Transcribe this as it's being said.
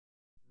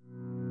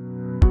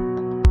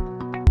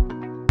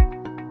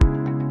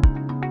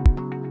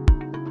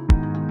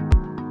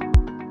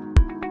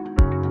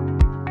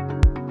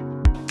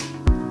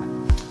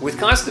with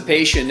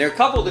constipation, there are a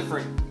couple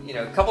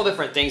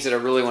different things that I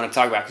really want to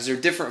talk about, because there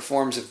are different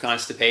forms of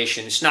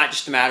constipation. It's not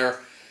just a matter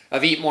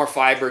of eat more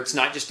fiber. It's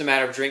not just a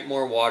matter of drink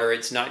more water.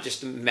 It's not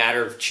just a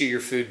matter of chew your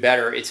food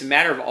better. It's a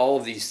matter of all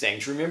of these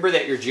things. Remember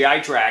that your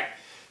GI tract,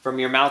 from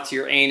your mouth to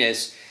your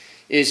anus,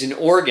 is an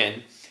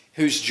organ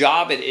whose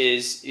job it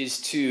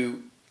is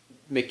to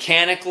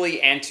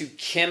mechanically and to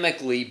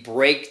chemically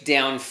break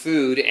down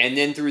food, and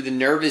then through the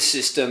nervous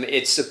system,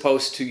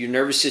 your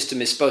nervous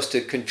system is supposed to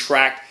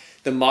contract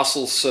the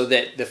muscles so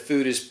that the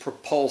food is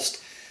propulsed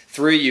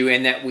through you,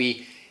 and that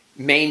we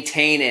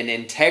maintain an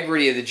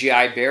integrity of the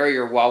GI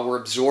barrier while we're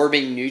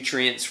absorbing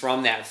nutrients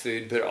from that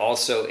food, but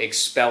also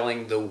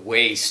expelling the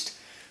waste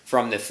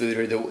from the food,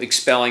 or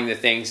expelling the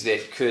things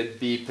that could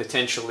be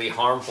potentially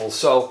harmful.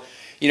 So,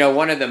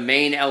 one of the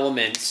main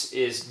elements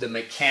is the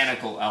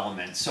mechanical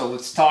element. So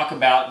let's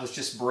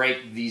just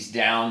break these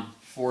down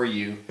for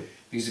you,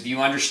 because if you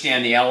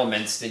understand the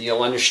elements, then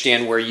you'll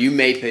understand where you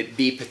may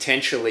be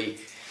potentially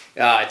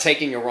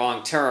taking a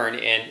wrong turn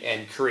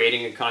and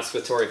creating a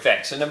constipatory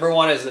effect. So number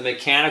one is the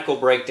mechanical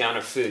breakdown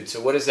of food.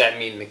 So what does that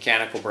mean,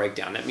 mechanical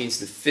breakdown? That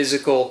means the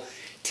physical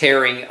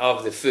tearing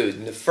of the food.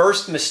 And the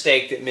first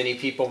mistake that many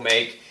people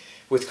make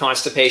with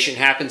constipation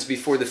happens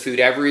before the food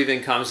ever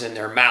even comes in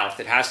their mouth.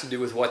 It has to do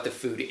with what the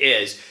food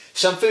is.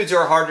 Some foods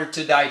are harder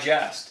to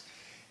digest.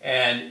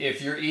 And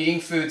if you're eating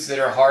foods that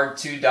are hard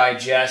to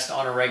digest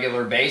on a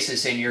regular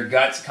basis and your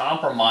gut's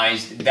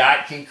compromised,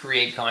 that can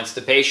create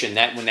constipation.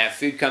 That when that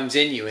food comes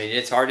in you and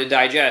it's hard to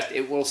digest,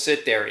 it will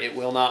sit there, it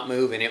will not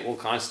move, and it will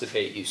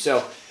constipate you.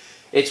 So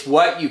it's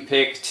what you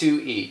pick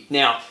to eat.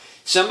 Now,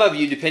 some of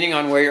you, depending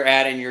on where you're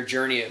at in your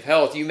journey of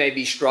health, you may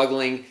be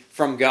struggling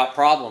from gut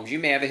problems. You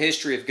may have a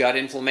history of gut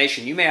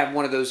inflammation. You may have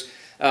one of those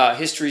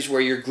histories where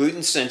you're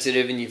gluten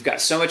sensitive and you've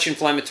got so much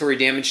inflammatory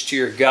damage to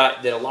your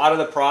gut that a lot of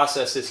the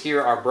processes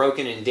here are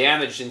broken and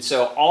damaged, and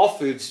so all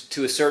foods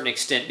to a certain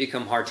extent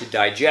become hard to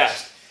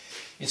digest.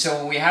 And so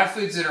when we have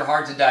foods that are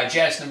hard to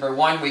digest, number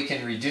one, we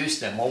can reduce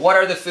them. Well, what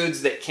are the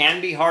foods that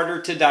can be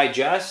harder to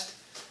digest?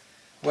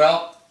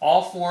 Well,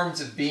 all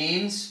forms of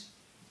beans,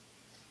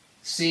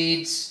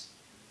 seeds.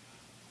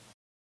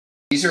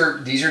 These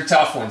are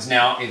tough ones.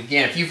 Now,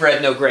 again, if you've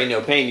read No Grain, No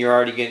Pain,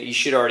 you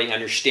should already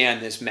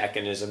understand this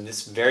mechanism.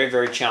 This is very,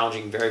 very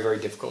challenging, very, very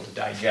difficult to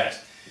digest.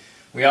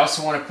 We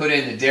also want to put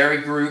in the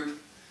dairy group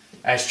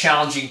as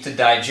challenging to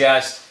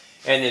digest,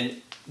 and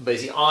then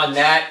beyond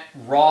that,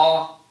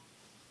 raw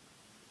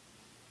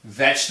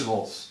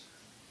vegetables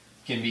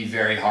can be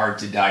very hard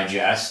to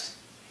digest,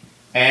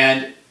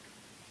 and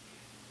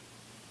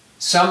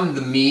some of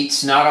the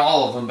meats, not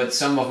all of them, but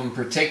some of them,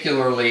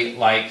 particularly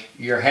like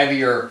your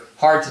heavier,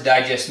 hard to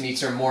digest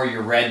meats, are more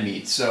your red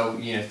meats. So,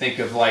 think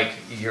of like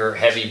your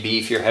heavy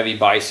beef, your heavy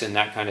bison,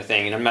 that kind of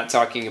thing. And I'm not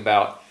talking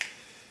about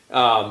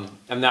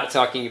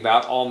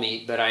all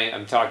meat, but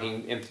I'm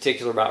talking in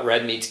particular about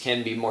red meats.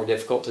 Can be more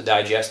difficult to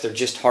digest. They're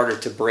just harder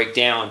to break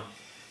down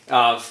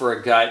for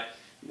a gut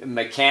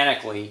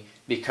mechanically,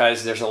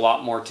 because there's a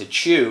lot more to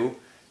chew.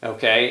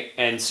 Okay,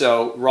 and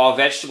so raw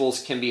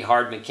vegetables can be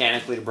hard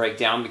mechanically to break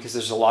down because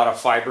there's a lot of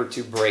fiber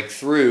to break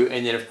through,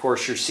 and then of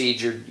course your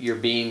seeds, your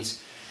beans,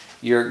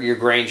 your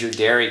grains, your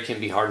dairy can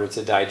be harder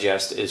to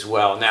digest as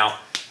well. Now,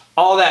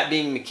 all that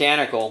being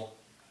mechanical,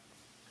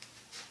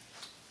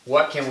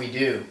 what can we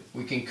do?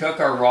 We can cook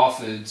our raw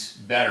foods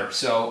better.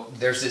 So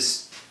there's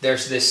this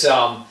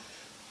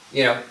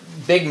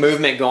big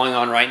movement going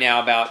on right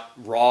now about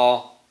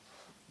raw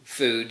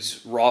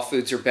foods. Raw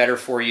foods are better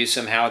for you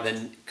somehow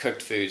than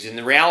cooked foods, and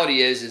the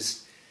reality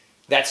is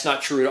that's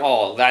not true at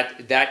all.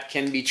 That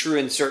can be true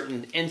in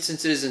certain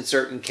instances, in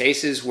certain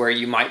cases where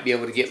you might be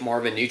able to get more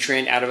of a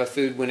nutrient out of a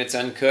food when it's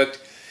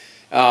uncooked.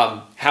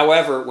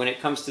 However, when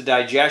it comes to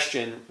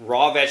digestion,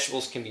 raw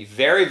vegetables can be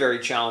very, very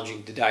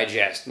challenging to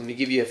digest. Let me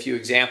give you a few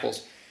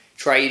examples.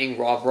 Try eating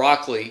raw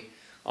broccoli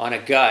on a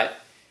gut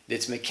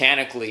that's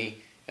mechanically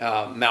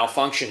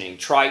malfunctioning.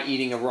 Try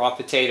eating a raw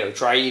potato.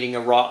 Try eating a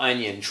raw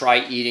onion.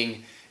 Try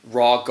eating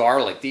raw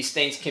garlic. These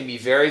things can be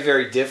very,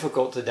 very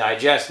difficult to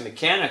digest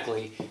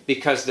mechanically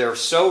because they're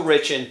so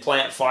rich in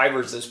plant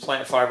fibers. Those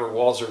plant fiber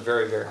walls are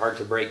very, very hard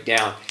to break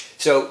down.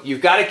 So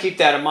you've got to keep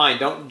that in mind.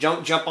 Don't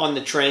jump on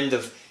the trend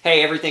of,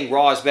 hey, everything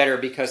raw is better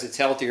because it's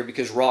healthier,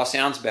 because raw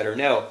sounds better.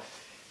 No,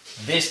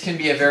 this can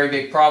be a very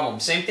big problem.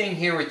 Same thing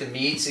here with the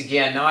meats.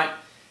 Again,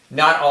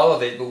 not all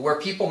of it, but where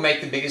people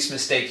make the biggest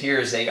mistake here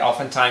is they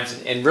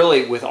oftentimes, and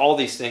really with all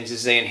these things,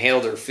 is they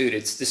inhale their food.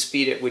 It's the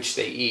speed at which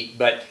they eat.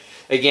 But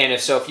again,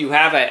 if you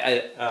have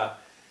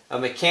a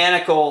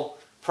mechanical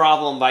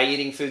problem by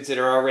eating foods that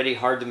are already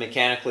hard to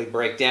mechanically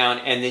break down,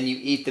 and then you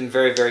eat them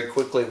very, very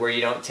quickly where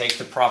you don't take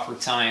the proper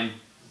time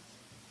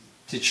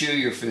to chew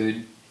your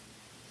food,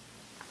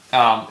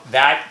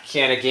 that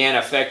can again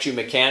affect you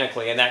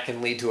mechanically, and that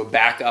can lead to a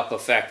backup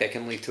effect, that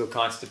can lead to a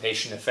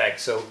constipation effect.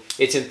 So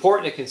it's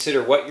important to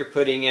consider what you're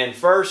putting in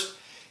first,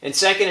 and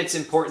second, it's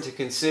important to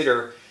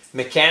consider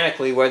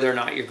mechanically whether or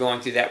not you're going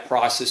through that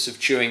process of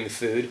chewing the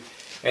food.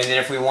 And then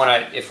if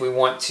we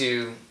want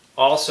to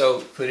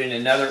also put in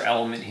another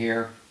element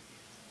here,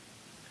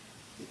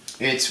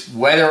 It's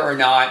whether or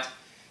not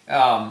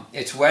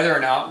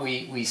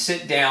we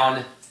sit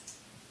down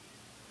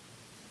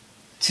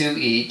to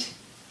eat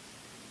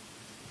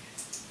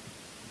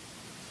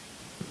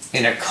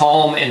in a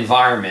calm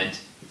environment.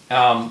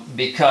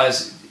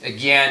 Because,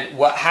 again,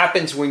 what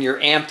happens when you're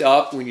amped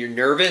up, when you're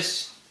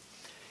nervous,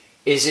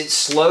 is it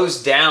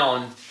slows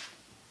down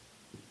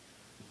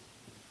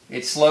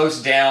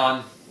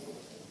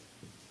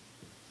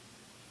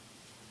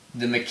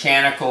the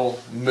mechanical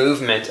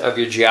movement of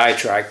your GI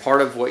tract.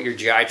 Part of what your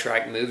GI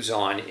tract moves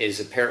on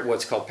is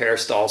what's called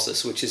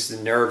peristalsis, which is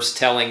the nerves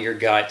telling your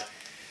gut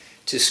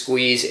to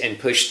squeeze and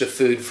push the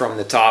food from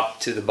the top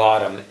to the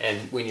bottom.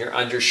 And when you're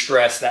under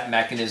stress, that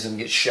mechanism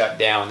gets shut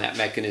down. That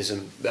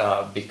mechanism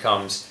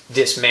becomes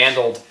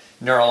dismantled,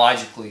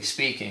 neurologically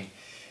speaking.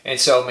 And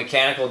so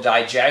mechanical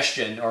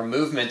digestion or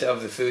movement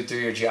of the food through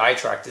your GI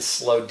tract is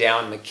slowed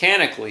down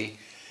mechanically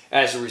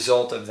as a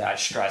result of that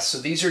stress. So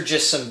these are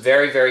just some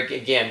very, very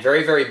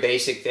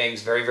basic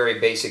things, very, very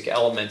basic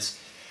elements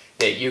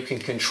that you can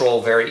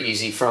control very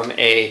easy from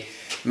a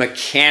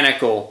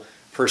mechanical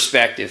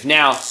perspective.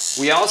 Now,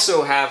 we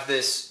also have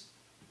this,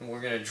 and we're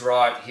going to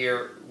draw it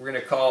here, we're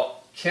going to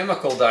call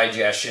chemical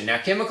digestion. Now,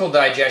 chemical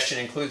digestion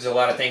includes a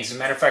lot of things. As a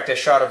matter of fact, I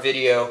shot a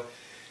video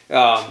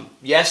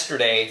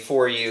yesterday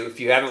for you. If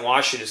you haven't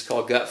watched it, it's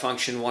called Gut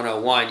Function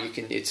 101. You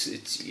can, it's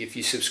if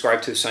you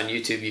subscribe to us on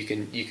YouTube,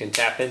 you can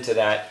tap into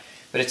that.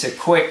 But it's a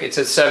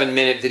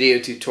 7-minute video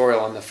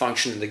tutorial on the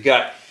function of the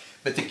gut.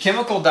 But the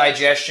chemical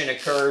digestion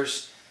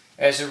occurs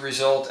as a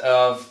result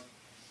of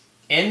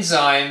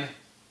enzyme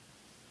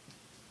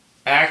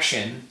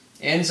action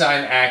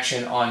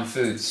on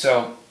food.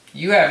 So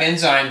you have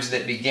enzymes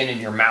that begin in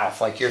your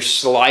mouth, like your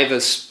saliva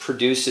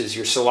produces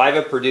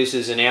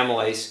an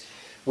amylase,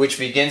 which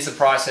begins the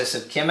process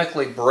of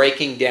chemically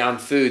breaking down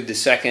food the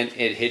second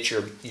it hits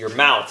your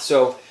mouth.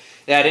 So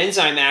that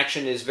enzyme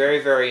action is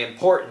very, very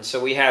important.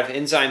 So we have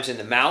enzymes in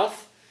the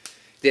mouth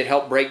that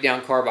help break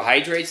down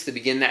carbohydrates, to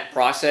begin that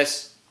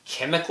process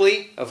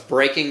chemically of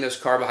breaking those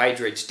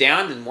carbohydrates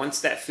down. And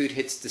once that food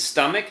hits the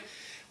stomach,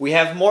 we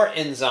have more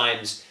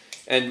enzymes.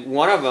 And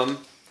one of them,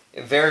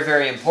 a very,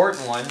 very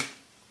important one,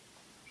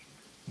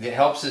 that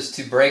helps us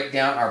to break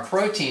down our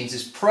proteins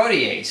is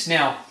protease.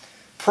 Now,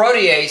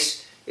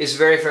 protease is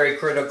very, very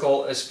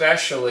critical,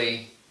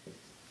 especially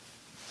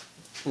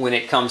when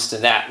it comes to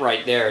that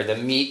right there, the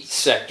meat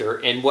sector.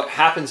 And what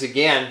happens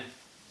again,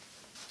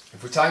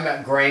 if we're talking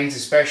about grains,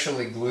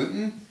 especially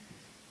gluten,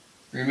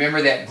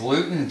 remember that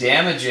gluten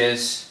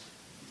damages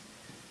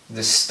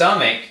the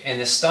stomach,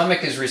 and the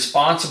stomach is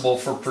responsible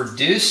for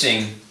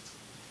producing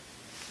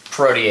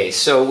protease.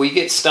 So we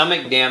get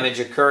stomach damage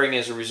occurring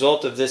as a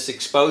result of this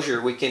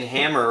exposure. We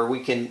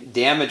can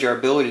damage our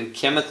ability to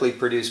chemically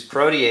produce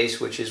protease,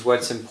 which is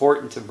what's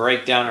important to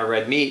break down our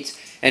red meats.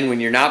 And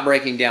when you're not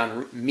breaking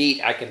down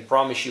meat, I can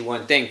promise you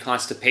one thing: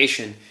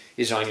 constipation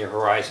is on your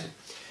horizon.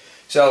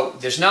 So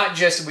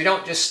we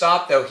don't just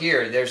stop though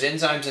here. There's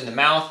enzymes in the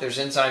mouth, there's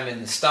enzyme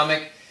in the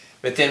stomach,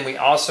 but then we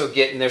also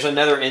get, and there's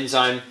another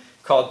enzyme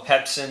called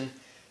pepsin,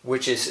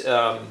 which is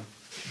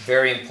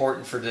very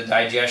important for the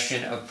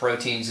digestion of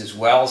proteins as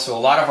well. So a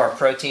lot of our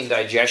protein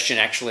digestion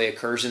actually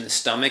occurs in the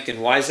stomach.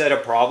 And why is that a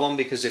problem?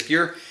 Because if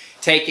you're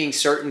taking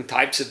certain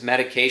types of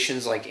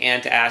medications like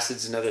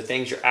antacids and other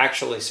things, you're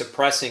actually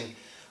suppressing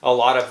a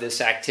lot of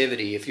this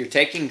activity. If you're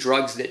taking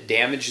drugs that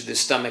damage the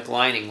stomach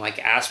lining, like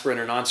aspirin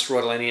or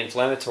non-steroidal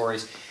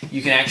anti-inflammatories,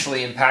 you can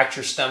actually impact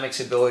your stomach's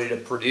ability to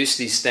produce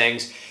these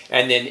things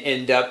and then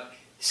end up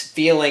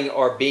feeling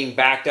or being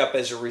backed up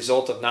as a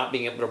result of not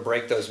being able to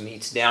break those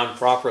meats down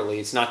properly.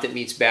 It's not that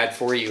meat's bad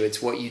for you,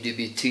 it's what you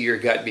do to your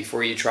gut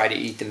before you try to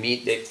eat the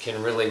meat that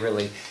can really,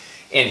 really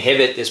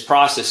inhibit this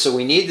process. So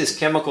we need this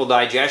chemical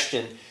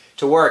digestion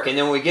to work. And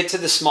then when we get to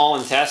the small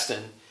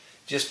intestine,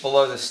 just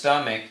below the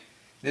stomach,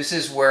 this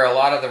is where a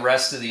lot of the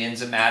rest of the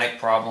enzymatic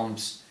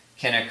problems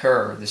can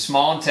occur. The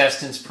small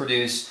intestines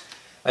produce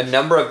a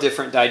number of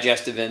different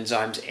digestive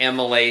enzymes.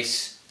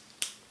 Amylase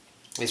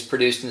is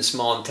produced in the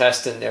small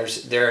intestine.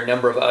 There are a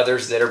number of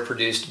others that are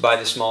produced by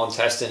the small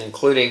intestine,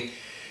 including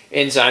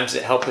enzymes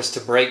that help us to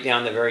break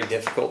down the very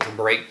difficult to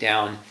break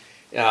down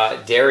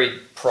dairy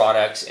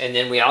products. And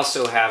then we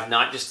also have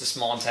not just the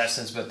small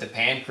intestines, but the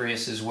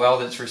pancreas as well,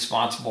 that's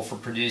responsible for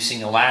producing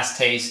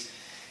elastase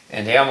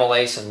and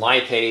amylase and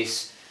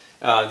lipase.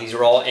 These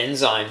are all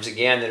enzymes,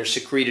 again, that are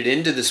secreted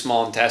into the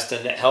small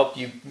intestine that help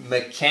you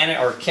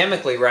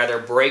chemically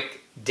break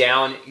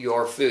down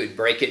your food,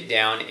 break it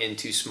down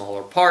into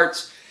smaller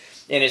parts.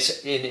 And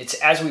it's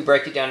as we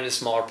break it down into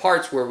smaller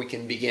parts where we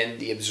can begin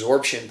the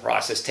absorption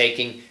process,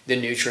 taking the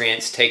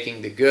nutrients,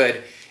 taking the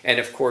good, and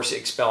of course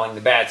expelling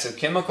the bad. So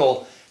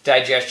chemical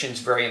digestion is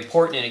very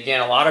important. And again,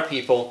 a lot of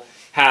people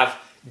have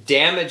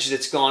damage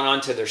that's gone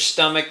on to their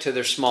stomach, to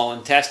their small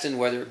intestine,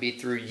 whether it be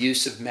through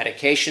use of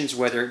medications,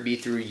 whether it be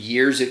through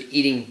years of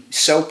eating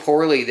so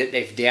poorly that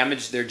they've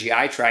damaged their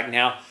GI tract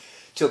now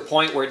to a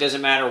point where it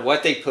doesn't matter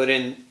what they put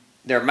in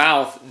their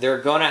mouth, they're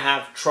going to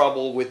have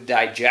trouble with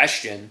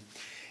digestion.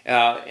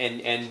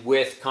 and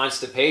with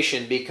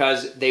constipation,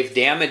 because they've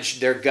damaged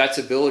their gut's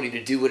ability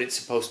to do what it's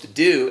supposed to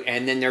do,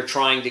 and then they're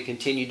trying to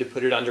continue to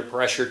put it under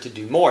pressure to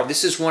do more.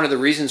 This is one of the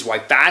reasons why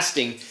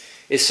fasting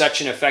is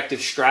such an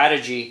effective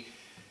strategy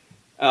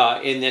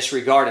in this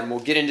regard, and we'll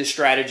get into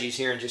strategies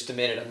here in just a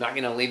minute. I'm not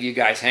going to leave you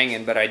guys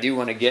hanging, but I do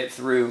want to get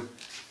through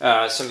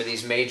some of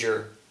these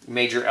major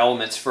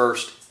elements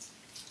first.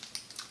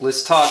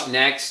 Let's talk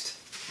next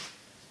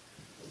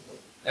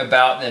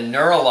about the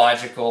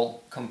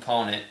neurological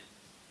component.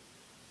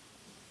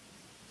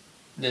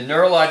 The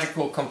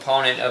neurological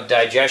component of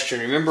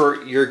digestion.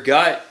 Remember, your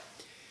gut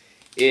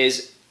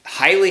is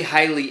highly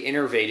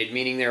innervated,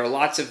 meaning there are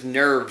lots of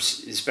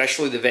nerves,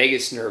 especially the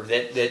vagus nerve,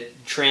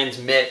 that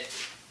transmit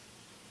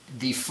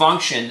the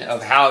function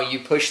of how you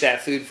push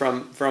that food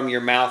from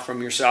your mouth, from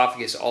your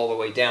esophagus, all the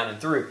way down and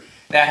through.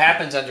 That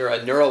happens under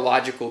a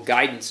neurological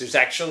guidance. There's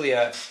actually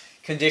a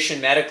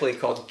condition medically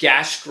called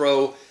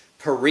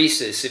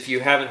gastroparesis. If you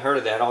haven't heard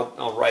of that,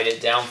 I'll write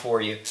it down for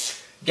you.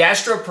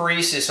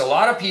 Gastroparesis, a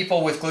lot of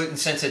people with gluten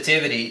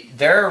sensitivity,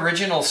 their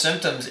original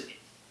symptoms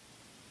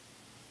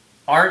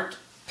aren't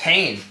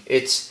pain,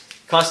 it's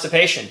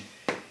constipation.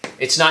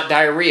 It's not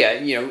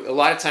diarrhea. You know, a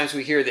lot of times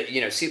we hear that,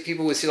 you know,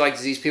 people with celiac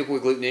disease, people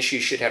with gluten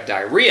issues should have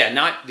diarrhea,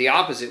 not the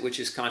opposite, which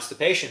is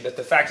constipation. But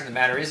the fact of the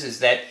matter is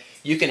that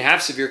you can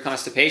have severe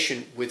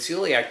constipation with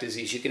celiac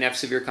disease. You can have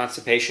severe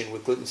constipation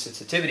with gluten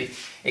sensitivity.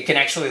 It can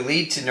actually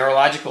lead to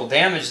neurological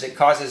damage that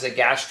causes a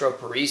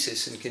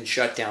gastroparesis and can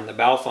shut down the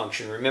bowel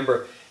function.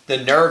 Remember, the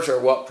nerves are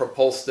what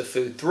propulse the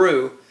food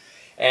through.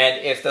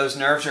 And if those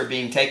nerves are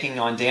being taken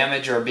on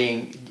damage or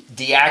being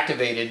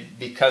deactivated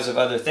because of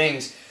other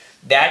things,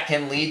 that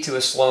can lead to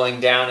a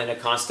slowing down and a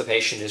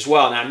constipation as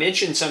well. Now, I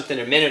mentioned something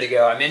a minute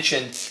ago. I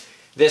mentioned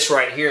this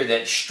right here,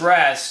 that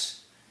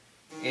stress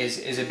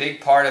is a big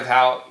part of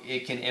how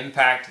it can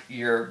impact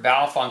your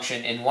bowel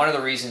function. And one of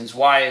the reasons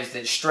why is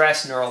that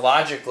stress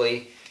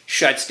neurologically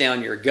shuts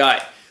down your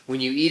gut. When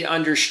you eat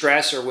under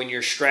stress, or when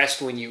you're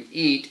stressed when you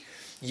eat,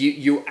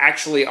 you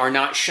actually are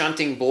not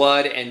shunting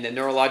blood and the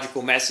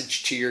neurological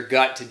message to your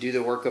gut to do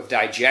the work of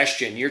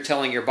digestion. You're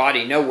telling your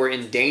body, no, we're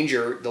in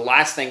danger. The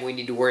last thing we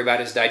need to worry about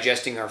is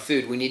digesting our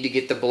food. We need to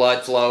get the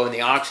blood flow and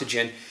the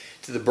oxygen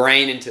to the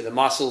brain and to the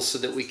muscles so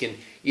that we can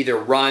either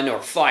run or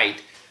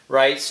fight,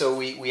 right? So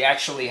we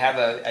actually have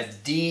a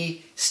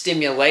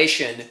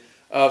de-stimulation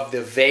of the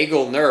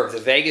vagal nerve. The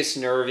vagus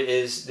nerve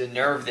is the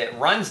nerve that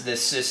runs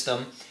this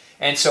system.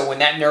 And so when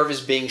that nerve is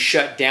being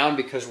shut down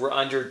because we're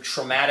under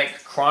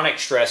traumatic chronic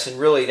stress, and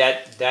really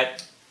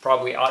that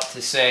probably ought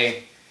to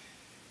say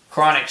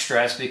chronic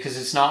stress, because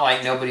it's not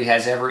like nobody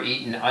has ever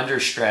eaten under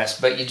stress,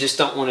 but you just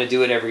don't want to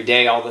do it every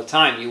day all the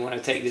time. You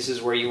want to this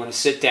is where you want to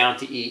sit down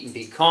to eat and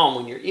be calm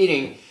when you're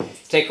eating,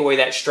 take away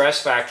that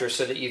stress factor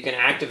so that you can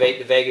activate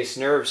the vagus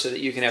nerve so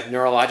that you can have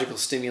neurological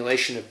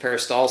stimulation of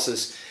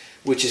peristalsis,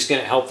 which is going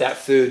to help that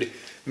food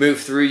move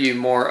through you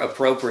more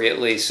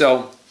appropriately.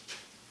 So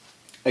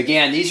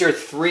again, these are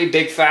three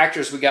big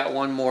factors. We got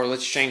one more.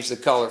 Let's change the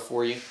color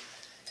for you.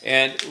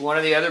 And one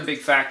of the other big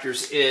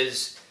factors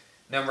is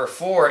number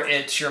 4.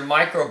 It's your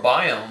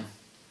microbiome.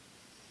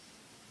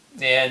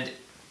 And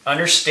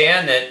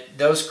understand that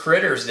those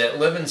critters that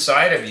live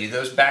inside of you,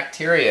 those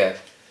bacteria,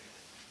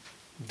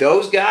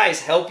 those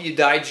guys help you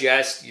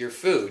digest your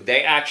food.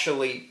 They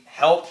actually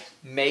help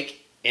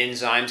make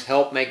enzymes,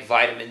 help make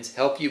vitamins,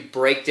 help you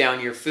break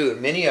down your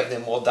food. Many of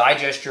them will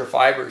digest your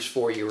fibers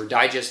for you or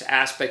digest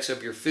aspects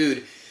of your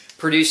food,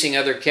 producing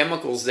other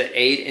chemicals that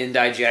aid in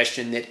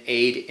digestion, that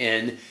aid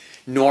in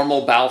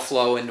normal bowel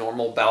flow and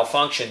normal bowel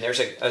function. There's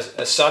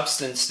a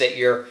substance that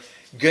your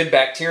good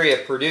bacteria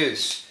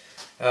produce.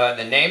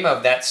 The name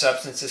of that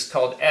substance is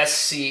called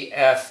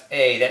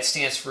SCFA. That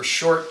stands for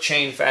short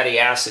chain fatty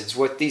acids.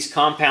 What these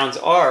compounds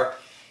are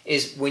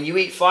is when you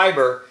eat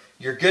fiber,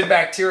 your good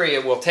bacteria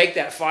will take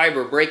that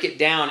fiber, break it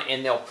down,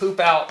 and they'll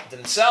poop out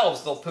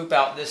themselves. They'll poop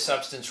out this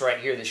substance right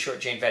here, this short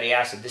chain fatty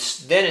acid.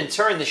 Then in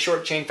turn, the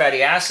short chain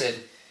fatty acid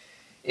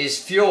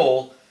is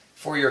fuel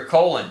for your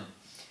colon.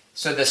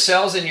 So the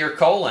cells in your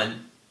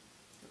colon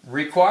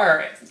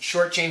require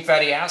short chain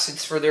fatty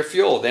acids for their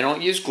fuel. They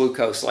don't use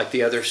glucose like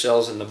the other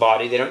cells in the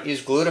body. They don't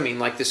use glutamine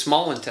like the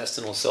small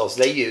intestinal cells.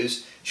 They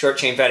use short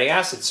chain fatty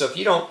acids. So if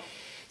you don't,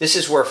 this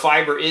is where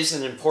fiber is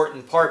an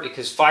important part,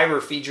 because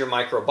fiber feeds your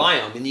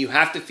microbiome, and you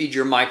have to feed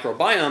your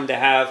microbiome to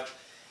have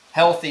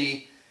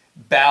healthy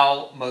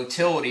bowel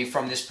motility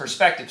from this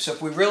perspective. So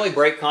if we really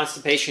break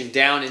constipation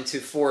down into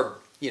 4,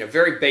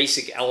 very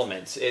basic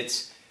elements,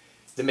 it's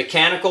the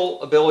mechanical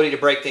ability to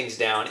break things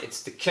down,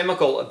 it's the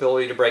chemical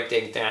ability to break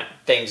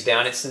things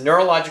down, it's the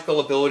neurological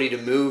ability to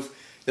move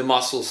the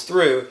muscles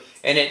through,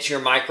 and it's your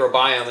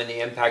microbiome and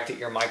the impact that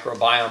your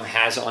microbiome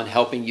has on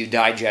helping you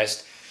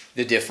digest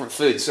the different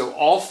foods. So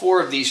all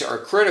 4 of these are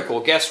critical.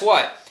 Guess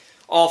what?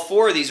 All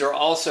 4 of these are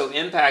also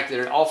impacted,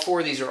 and all 4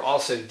 of these are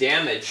also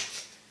damaged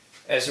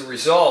as a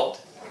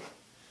result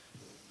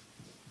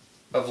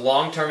of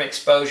long-term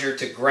exposure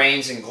to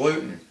grains and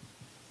gluten.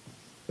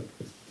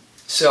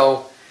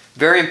 So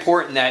very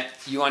important that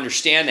you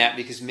understand that,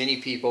 because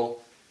many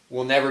people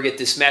will never get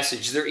this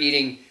message. They're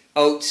eating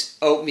oats,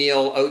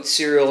 oatmeal, oat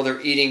cereal.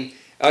 They're eating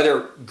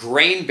other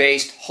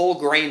grain-based whole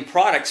grain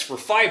products for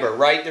fiber,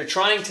 right? They're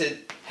trying to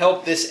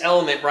help this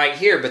element right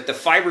here, but the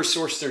fiber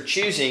source they're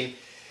choosing,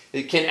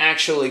 it can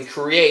actually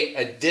create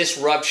a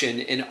disruption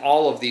in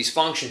all of these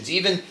functions,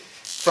 even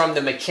from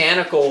the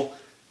mechanical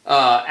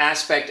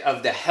aspect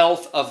of the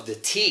health of the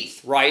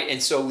teeth, right?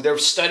 And so there are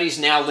studies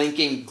now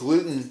linking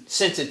gluten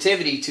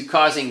sensitivity to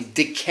causing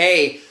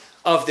decay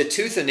of the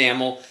tooth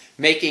enamel,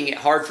 making it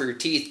hard for your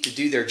teeth to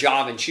do their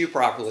job and chew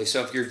properly.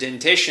 So if your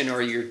dentition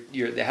or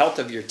the health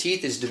of your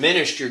teeth is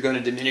diminished, you're going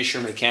to diminish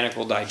your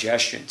mechanical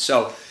digestion.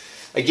 So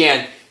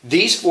again,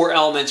 these 4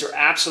 elements are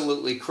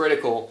absolutely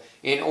critical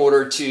in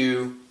order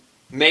to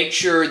make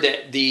sure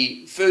that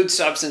the food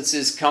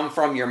substances come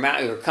from your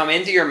mouth, or come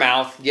into your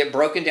mouth, get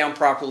broken down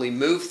properly,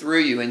 move through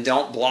you, and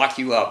don't block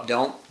you up.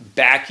 Don't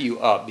back you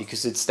up,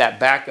 because it's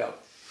that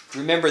backup.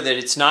 Remember that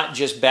it's not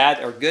just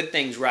bad or good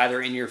things, rather,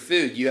 in your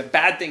food. You have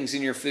bad things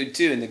in your food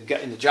too. And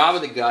the job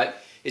of the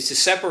gut is to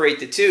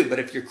separate the two. But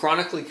if you're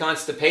chronically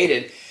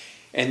constipated,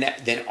 and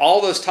then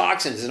all those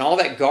toxins and all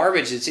that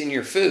garbage that's in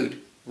your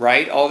food,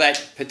 right, all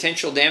that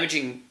potential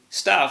damaging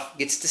stuff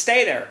gets to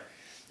stay there.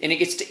 And it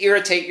gets to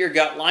irritate your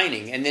gut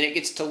lining, and then it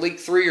gets to leak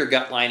through your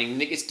gut lining,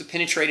 and it gets to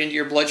penetrate into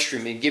your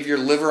bloodstream and give your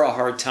liver a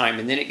hard time,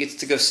 and then it gets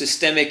to go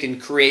systemic and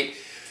create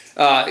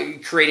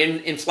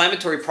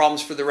inflammatory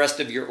problems for the rest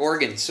of your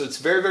organs. So it's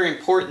very, very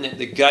important that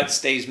the gut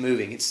stays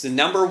moving. It's the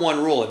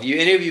 #1 rule. If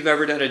any of you have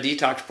ever done a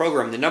detox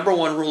program, the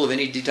 #1 rule of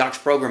any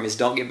detox program is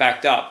don't get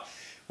backed up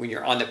when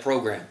you're on the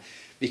program,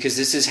 because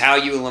this is how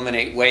you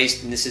eliminate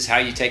waste, and this is how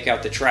you take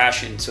out the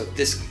trash. And so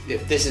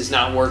if this is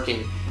not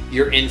working,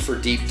 you're in for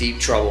deep, deep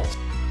trouble.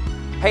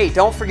 Hey,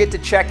 don't forget to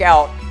check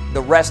out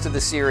the rest of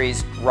the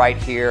series right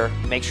here.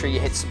 Make sure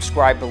you hit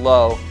subscribe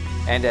below.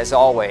 And as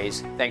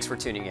always, thanks for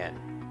tuning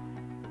in.